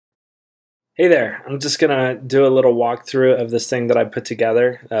Hey there, I'm just gonna do a little walkthrough of this thing that I put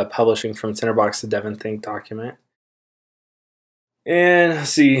together, publishing from Tinderbox the DEVONthink document. And let's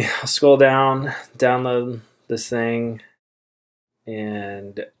see, I'll scroll down, download this thing,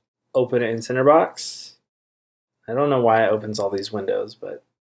 and open it in Tinderbox. I don't know why it opens all these windows, but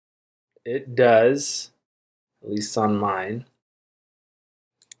it does, at least on mine.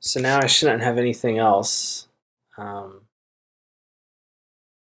 So now I shouldn't have anything else.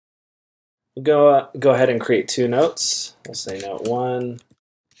 We'll go ahead and create two notes. We'll say note 1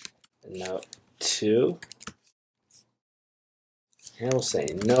 and note 2. And we'll say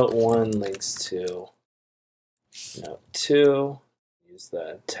note 1 links to note 2. Use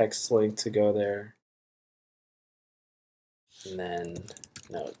the text link to go there. And then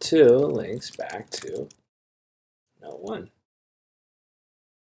note 2 links back to note 1.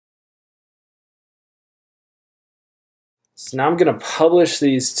 So now I'm going to publish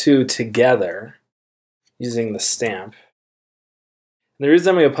these two together using the stamp. And the reason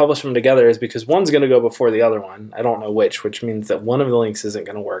I'm going to publish them together is because one's going to go before the other one. I don't know which means that one of the links isn't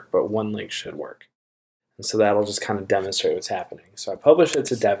going to work, but one link should work. And so that'll just kind of demonstrate what's happening. So I publish it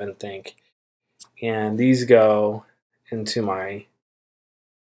to DEVONthink, and these go into my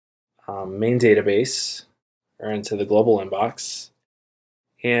main database, or into the global inbox.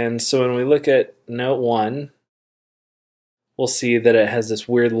 And so when we look at note 1, we'll see that it has this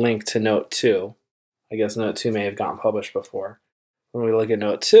weird link to note 2. I guess note 2 may have gotten published before. When we look at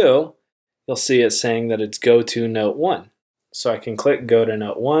note 2, you'll see it saying that it's go to note 1. So I can click go to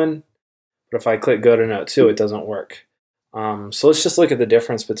note 1, but if I click go to note 2, it doesn't work. So let's just look at the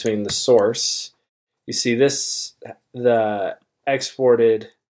difference between the source. You see this, the exported,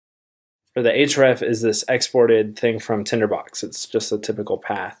 or the href is this exported thing from Tinderbox. It's just a typical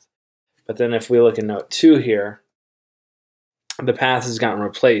path. But then if we look at note 2 here, the path has gotten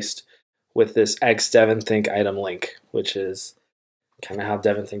replaced with this X DEVONthink item link, which is kind of how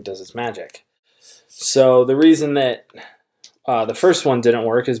DEVONthink does its magic. So the reason that the first one didn't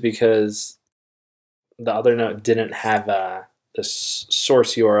work is because the other note didn't have this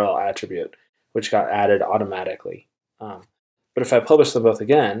source URL attribute, which got added automatically. But if I publish them both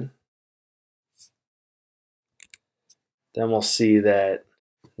again, then we'll see that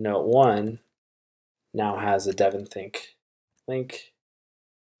note 1 now has a DEVONthink link.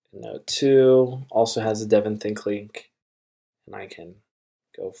 And note 2 also has a DEVONthink link. And I can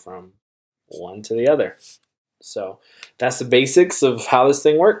go from one to the other. So that's the basics of how this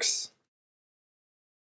thing works.